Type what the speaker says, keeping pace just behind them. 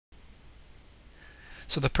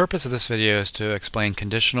So the purpose of this video is to explain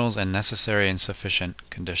conditionals and necessary and sufficient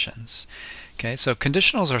conditions. Okay, so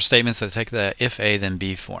conditionals are statements that take the if A then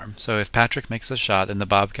B form. So if Patrick makes a shot, then the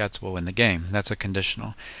Bobcats will win the game. That's a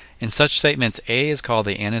conditional. In such statements, A is called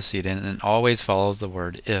the antecedent and always follows the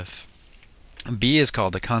word if. B is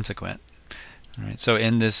called the consequent. All right, so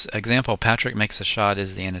in this example, Patrick makes a shot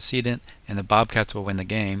is the antecedent, and the Bobcats will win the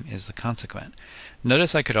game is the consequent.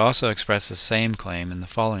 Notice I could also express the same claim in the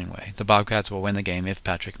following way. The Bobcats will win the game if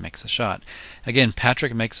Patrick makes a shot. Again,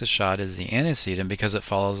 Patrick makes a shot is the antecedent because it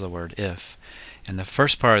follows the word if. In the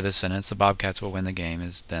first part of this sentence, the Bobcats will win the game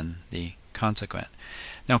is then the consequent.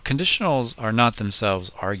 Now, conditionals are not themselves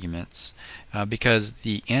arguments because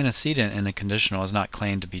the antecedent in a conditional is not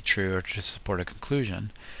claimed to be true or to support a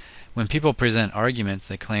conclusion. When people present arguments,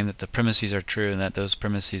 they claim that the premises are true and that those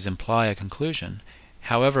premises imply a conclusion.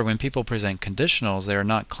 However, when people present conditionals, they are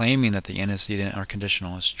not claiming that the antecedent or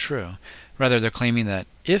conditional is true. Rather, they're claiming that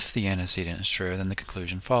if the antecedent is true, then the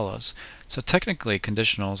conclusion follows. So technically,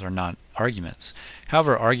 conditionals are not arguments.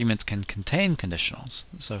 However, arguments can contain conditionals.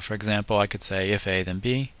 So for example, I could say if A then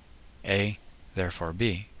B, A therefore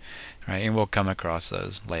B. Right? And we'll come across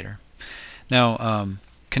those later. Now,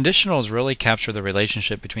 conditionals really capture the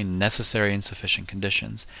relationship between necessary and sufficient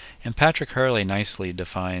conditions. And Patrick Hurley nicely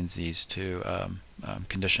defines these two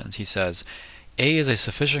conditions. He says, A is a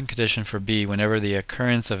sufficient condition for B whenever the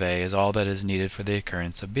occurrence of A is all that is needed for the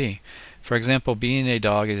occurrence of B. For example, being a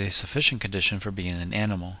dog is a sufficient condition for being an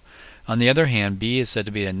animal. On the other hand, B is said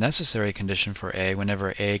to be a necessary condition for A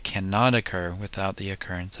whenever A cannot occur without the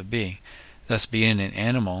occurrence of B. Thus, being an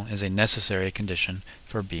animal is a necessary condition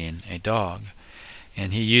for being a dog.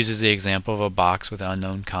 And he uses the example of a box with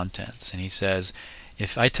unknown contents. And he says,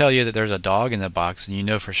 if I tell you that there's a dog in the box, then you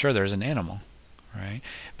know for sure there's an animal. Right?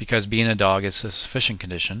 Because being a dog is a sufficient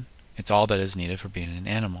condition. It's all that is needed for being an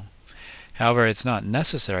animal. However, it's not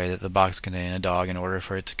necessary that the box contain a dog in order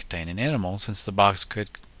for it to contain an animal, since the box could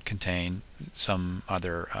contain some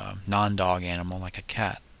other non-dog animal like a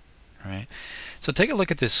cat. Right? So take a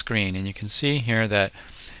look at this screen, and you can see here that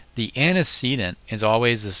the antecedent is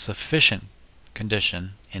always a sufficient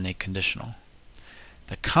condition in a conditional.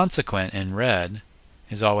 The consequent in red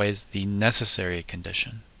is always the necessary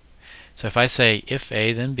condition. So if I say if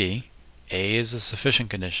A then B, A is the sufficient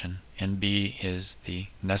condition and B is the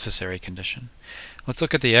necessary condition. Let's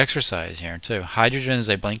look at the exercise here too. Hydrogen is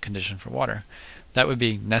a blank condition for water. That would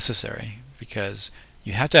be necessary because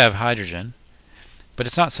you have to have hydrogen, but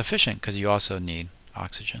it's not sufficient because you also need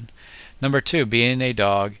oxygen. Number 2, being a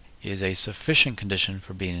dog is a sufficient condition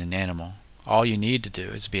for being an animal. All you need to do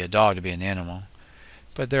is be a dog to be an animal.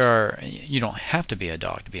 But you don't have to be a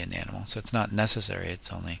dog to be an animal, so it's not necessary,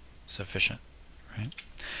 it's only sufficient. Right?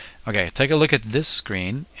 Okay, take a look at this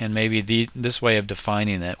screen, and maybe this way of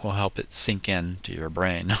defining it will help it sink in to your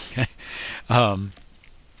brain. Okay,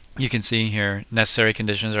 you can see here necessary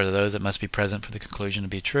conditions are those that must be present for the conclusion to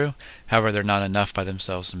be true. However, they're not enough by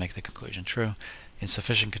themselves to make the conclusion true.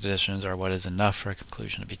 Insufficient conditions are what is enough for a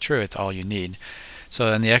conclusion to be true. It's all you need.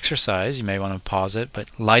 So in the exercise, you may want to pause it,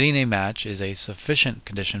 but lighting a match is a sufficient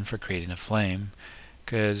condition for creating a flame,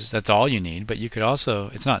 because that's all you need. But you could also,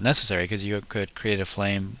 it's not necessary because you could create a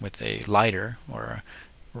flame with a lighter or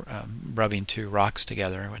rubbing 2 rocks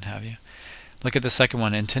together or what have you. Look at the second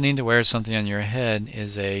one. Intending to wear something on your head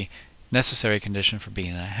is a necessary condition for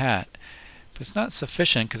being a hat. But it's not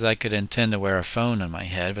sufficient because I could intend to wear a phone on my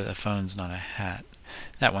head, but a phone's not a hat.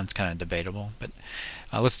 That one's kind of debatable, but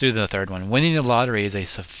let's do the third one. Winning the lottery is a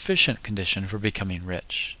sufficient condition for becoming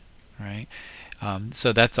rich. Right?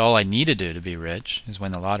 So that's all I need to do to be rich is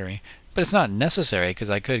win the lottery. But it's not necessary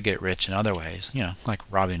because I could get rich in other ways, like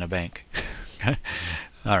robbing a bank.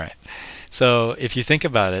 All right. So if you think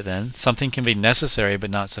about it then, something can be necessary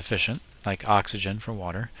but not sufficient, like oxygen for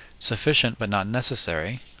water. Sufficient but not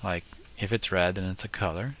necessary, like if it's red, then it's a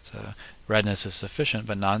color. So redness is sufficient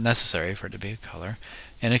but not necessary for it to be a color.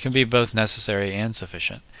 And it can be both necessary and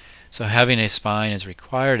sufficient. So having a spine is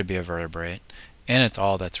required to be a vertebrate, and it's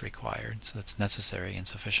all that's required. So that's necessary and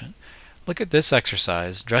sufficient. Look at this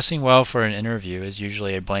exercise. Dressing well for an interview is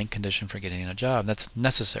usually a blank condition for getting a job. That's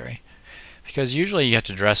necessary. Because usually you have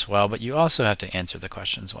to dress well, but you also have to answer the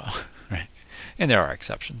questions well. Right? And there are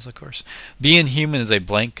exceptions, of course. Being human is a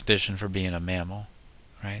blank condition for being a mammal.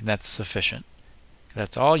 Right? That's sufficient.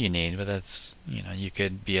 That's all you need, but that's, you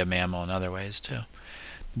could be a mammal in other ways too.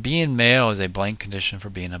 Being male is a blank condition for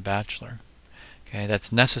being a bachelor. Okay,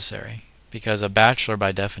 that's necessary because a bachelor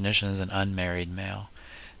by definition is an unmarried male.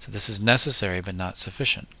 So this is necessary but not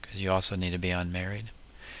sufficient because you also need to be unmarried.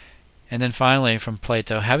 And then finally, from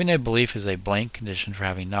Plato, having a belief is a blank condition for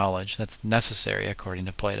having knowledge. That's necessary according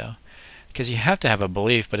to Plato. Because you have to have a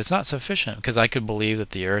belief, but it's not sufficient, because I could believe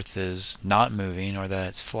that the earth is not moving or that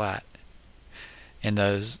it's flat. And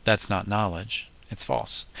that's not knowledge. It's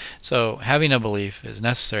false. So having a belief is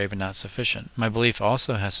necessary but not sufficient. My belief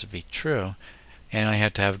also has to be true, and I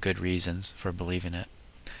have to have good reasons for believing it.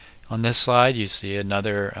 On this slide, you see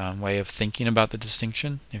another way of thinking about the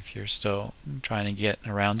distinction, if you're still trying to get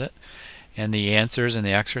around it. And the answers in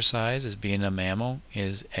the exercise is being a mammal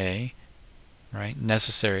is A, right?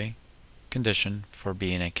 Necessary condition for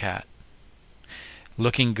being a cat.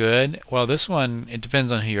 Looking good, well, this one, it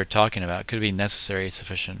depends on who you're talking about. It could be necessary,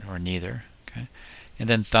 sufficient, or neither. Okay? And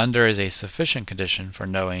then thunder is a sufficient condition for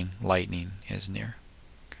knowing lightning is near.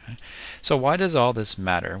 Okay? So why does all this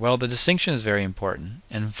matter? Well, the distinction is very important.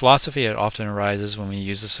 In philosophy, it often arises when we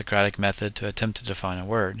use the Socratic method to attempt to define a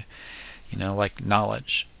word, like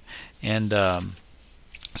knowledge. And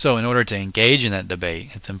so in order to engage in that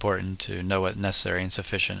debate, it's important to know what necessary and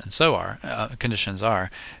sufficient and so conditions are,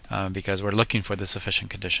 because we're looking for the sufficient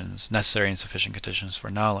conditions, necessary and sufficient conditions for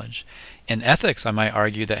knowledge. In ethics, I might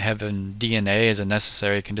argue that having DNA is a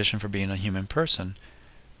necessary condition for being a human person,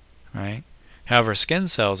 right? However, skin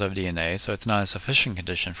cells have DNA, so it's not a sufficient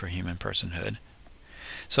condition for human personhood.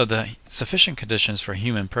 So the sufficient conditions for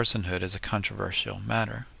human personhood is a controversial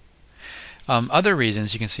matter. Other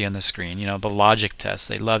reasons you can see on the screen, the logic tests.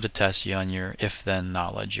 They love to test you on your if-then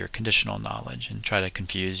knowledge, your conditional knowledge, and try to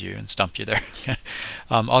confuse you and stump you there.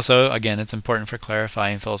 Also, again, it's important for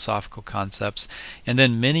clarifying philosophical concepts. And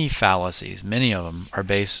then many fallacies, many of them, are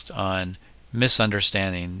based on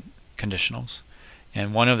misunderstanding conditionals.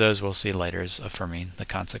 And one of those we'll see later is affirming the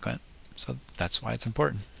consequent. So that's why it's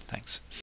important. Thanks.